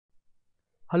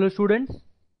Hello students,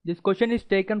 this question is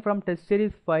taken from test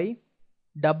series 5 EE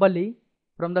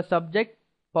from the subject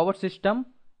power system,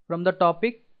 from the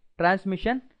topic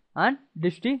transmission and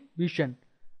distribution,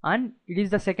 and it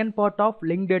is the second part of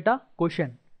linked data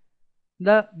question.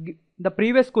 The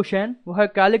previous question we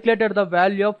have calculated the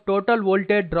value of total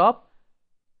voltage drop,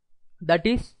 that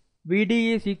is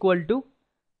VD is equal to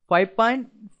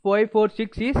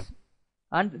 5.546 is,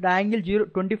 and the angle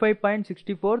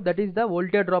 25.64, that is the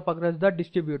voltage drop across the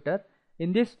distributor.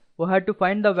 In this we have to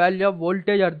find the value of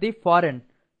voltage at the far end,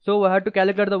 so we have to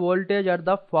calculate the voltage at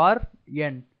the far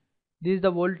end. This is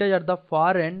the voltage at the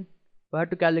far end. We have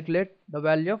to calculate the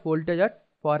value of voltage at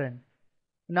far end.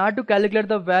 In order to calculate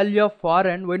the value of far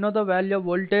end, we know the value of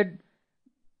voltage,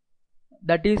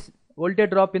 that is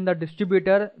voltage drop in the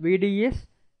distributor VD is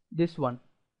this one.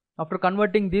 After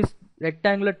converting this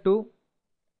rectangular to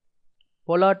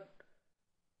polar,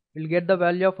 we'll get the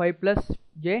value of I plus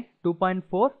J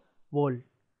 2.4 volt.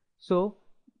 So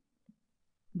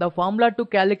the formula to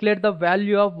calculate the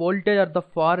value of voltage at the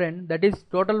far end, that is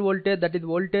total voltage, that is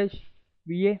voltage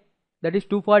VA, that is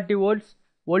 240 volts,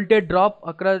 voltage drop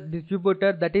across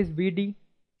distributor, that is VD,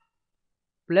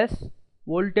 plus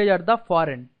voltage at the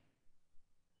far end.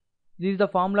 This is the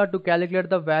formula to calculate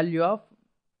the value of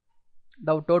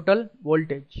the total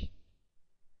voltage.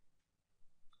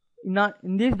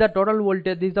 In this, the total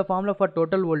voltage, this is the formula for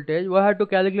total voltage. We have to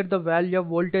calculate the value of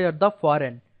voltage at the far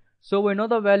end. So we know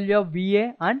the value of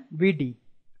VA and VD.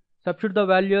 Substitute the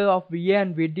value of VA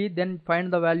and VD, then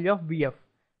find the value of VF.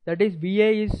 That is,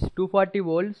 VA is 240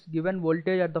 volts, given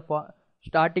voltage at the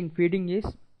starting feeding is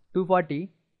 240,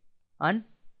 and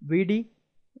VD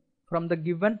from the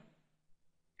given,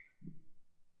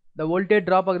 the voltage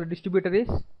drop of the distributor is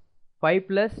 5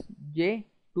 plus J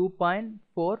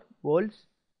 2.4 volts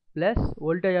plus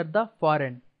voltage at the far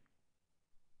end,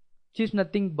 which is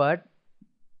nothing but,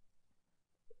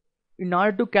 in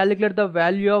order to calculate the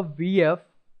value of VF,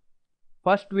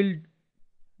 first we'll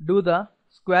do the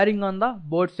squaring on the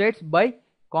both sides by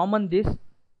common this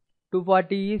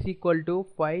 240 is equal to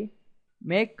 5,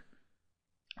 make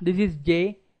this is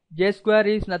J square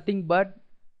is nothing but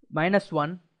minus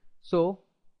 1, so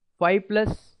 5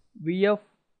 plus VF,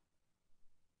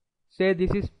 say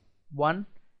this is 1,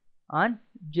 and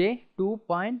J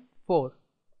 2.4.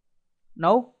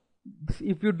 Now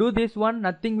if you do this one,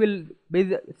 nothing will be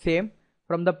the same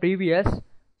from the previous,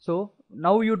 so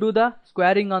now you do the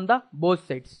squaring on the both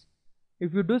sides.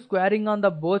 If you do squaring on the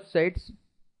both sides,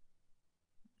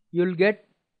 you will get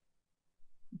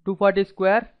 240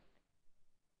 square,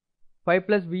 5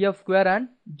 plus VF square, and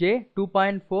J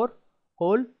 2.4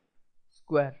 whole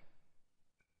square.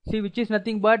 See, which is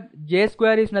nothing but J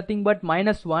square is nothing but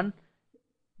minus 1.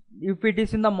 If it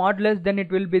is in the modulus, then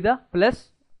it will be the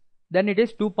plus, then it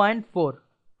is 2.4.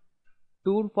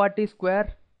 240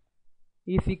 square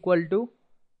is equal to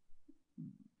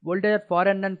voltage at far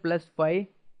end and plus 5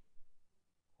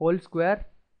 whole square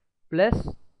plus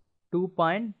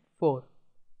 2.4.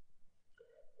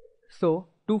 So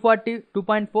 240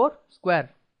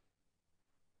 square.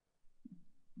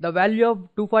 The value of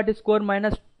 240 square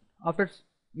minus after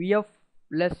VF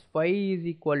plus 5 is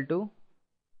equal to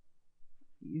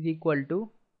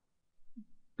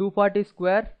 240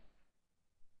 square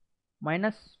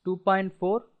minus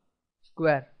 2.4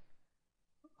 square.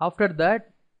 After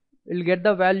that, we'll get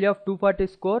the value of 240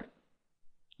 square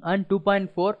and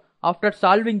 2.4. After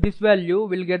solving this value,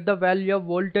 we'll get the value of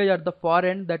voltage at the far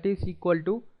end, that is equal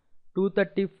to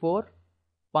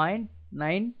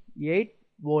 234.98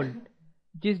 volt,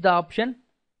 which is the option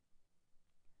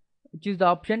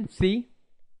C.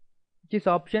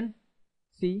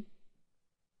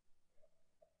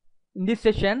 In this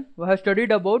session, we have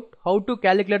studied about how to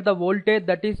calculate the voltage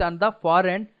that is on the far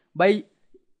end by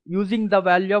using the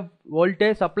value of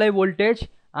voltage, supply voltage,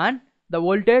 and the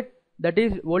voltage, that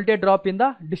is voltage drop in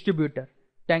the distributor.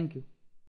 Thank you.